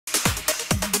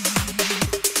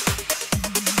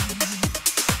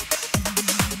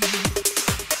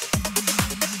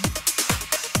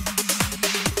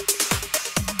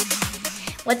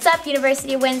What's up,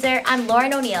 University of Windsor? I'm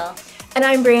Lauren O'Neill. And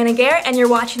I'm Brianna Gare, and you're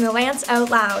watching The Lance Out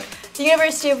Loud. The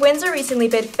University of Windsor recently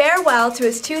bid farewell to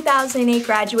its 2008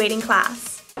 graduating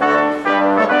class.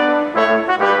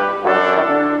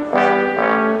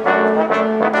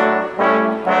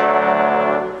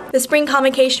 The spring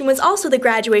convocation was also the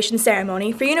graduation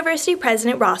ceremony for University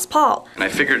President Ross Paul. And I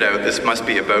figured out this must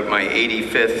be about my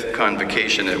 85th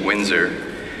convocation at Windsor,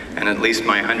 and at least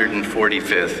my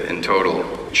 145th in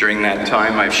total. During that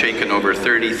time, I've shaken over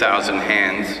 30,000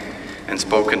 hands and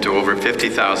spoken to over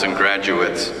 50,000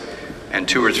 graduates, and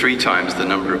 2 or 3 times the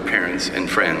number of parents and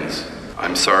friends.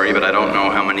 I'm sorry, but I don't know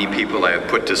how many people I have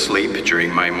put to sleep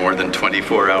during my more than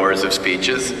 24 hours of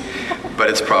speeches, but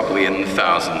it's probably in the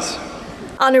thousands.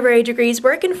 Honorary degrees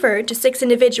were conferred to 6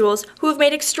 individuals who have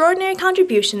made extraordinary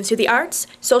contributions to the arts,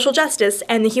 social justice,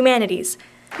 and the humanities.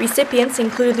 Recipients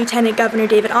include Lieutenant Governor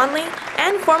David Onley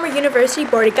and former University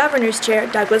Board of Governors Chair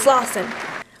Douglas Lawson.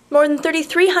 More than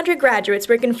 3,300 graduates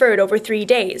were conferred over 3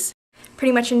 days,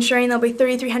 pretty much ensuring there'll be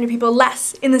 3,300 people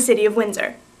less in the city of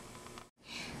Windsor.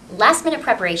 Last-minute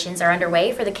preparations are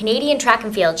underway for the Canadian Track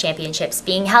and Field Championships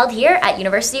being held here at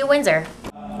University of Windsor.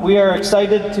 We are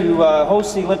excited to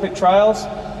host the Olympic trials,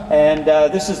 and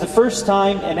this is the first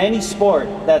time in any sport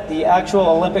that the actual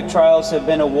Olympic trials have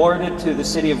been awarded to the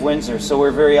City of Windsor, so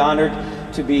we're very honored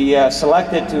to be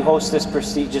selected to host this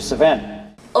prestigious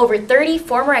event. Over 30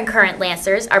 former and current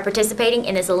Lancers are participating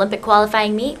in this Olympic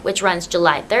qualifying meet, which runs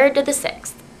July 3rd to the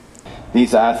 6th.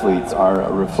 These athletes are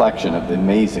a reflection of the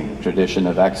amazing tradition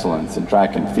of excellence in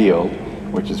track and field,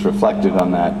 which is reflected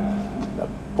on that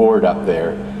board up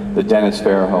there that Dennis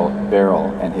Farrell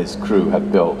and his crew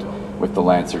have built with the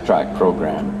Lancer Track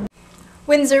program.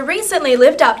 Windsor recently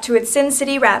lived up to its Sin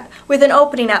City rep with an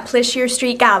opening at Pleshier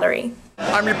Street Gallery.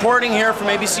 I'm reporting here from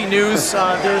ABC News.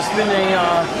 There's been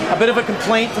a bit of a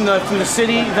complaint from the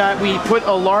city that we put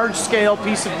a large-scale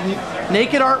piece of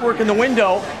naked artwork in the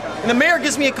window. And the mayor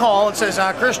gives me a call and says,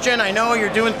 Christian, I know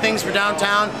you're doing things for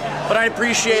downtown, but I'd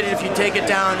appreciate it if you take it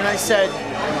down. And I said,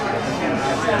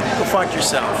 go fuck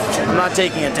yourself. I'm not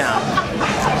taking it down.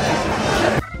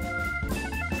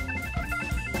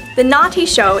 The Naughty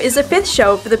Show is the 5th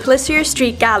show for the Pleshier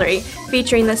Street Gallery,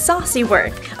 featuring the saucy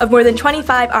work of more than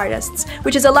 25 artists,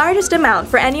 which is the largest amount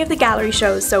for any of the gallery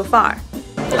shows so far.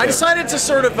 I decided to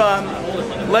sort of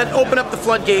open up the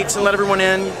floodgates and let everyone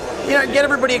in. You know, get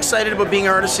everybody excited about being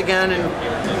artists again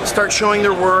and start showing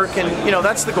their work, and you know,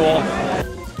 that's the goal.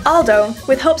 Aldo,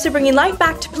 with hopes of bringing life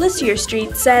back to Pleshier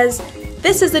Street, says,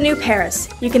 "This is the new Paris.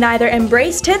 You can either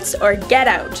embrace tits or get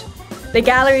out." The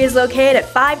gallery is located at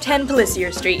 510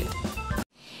 Pleshier Street.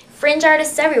 Fringe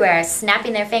artists everywhere are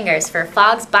snapping their fingers for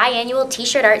Fog's biannual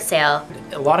t-shirt art sale.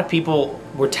 A lot of people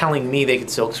were telling me they could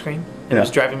silkscreen, and it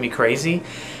was driving me crazy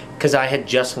because I had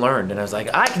just learned, and I was like,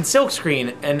 I can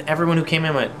silkscreen, and everyone who came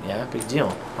in went, yeah, big deal.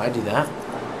 Why do that?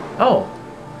 Oh,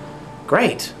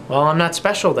 great. Well, I'm not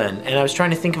special then. And I was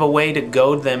trying to think of a way to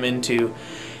goad them into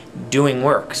doing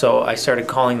work. So I started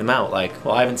calling them out, like,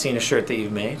 well, I haven't seen a shirt that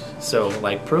you've made, so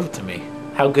like, prove it to me.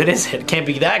 How good is it? It can't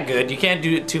be that good. You can't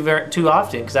do it too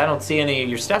often because I don't see any of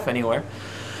your stuff anywhere.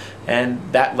 And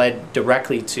that led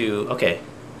directly to, okay,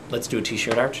 let's do a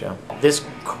t-shirt art show. This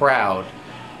crowd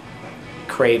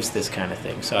craves this kind of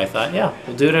thing. So I thought, yeah,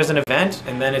 we'll do it as an event,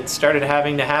 and then it started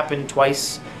having to happen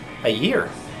twice a year.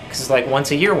 Because like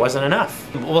once a year wasn't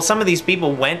enough. Well, some of these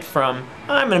people went from,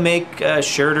 I'm gonna make a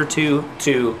shirt or two,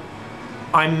 to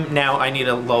I need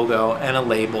a logo and a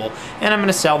label, and I'm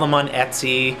gonna sell them on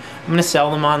Etsy, I'm gonna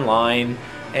sell them online,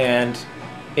 and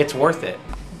it's worth it.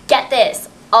 Get this,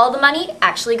 all the money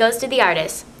actually goes to the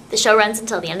artists. The show runs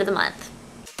until the end of the month.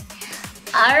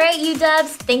 Alright, you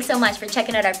dubs, thanks so much for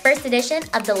checking out our first edition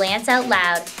of The Lance Out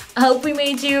Loud. I hope we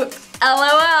made you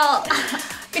LOL.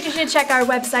 Be sure to check our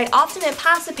website often at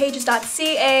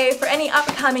passthepages.ca for any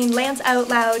upcoming Lance Out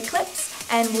Loud clips,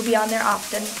 and we'll be on there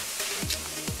often.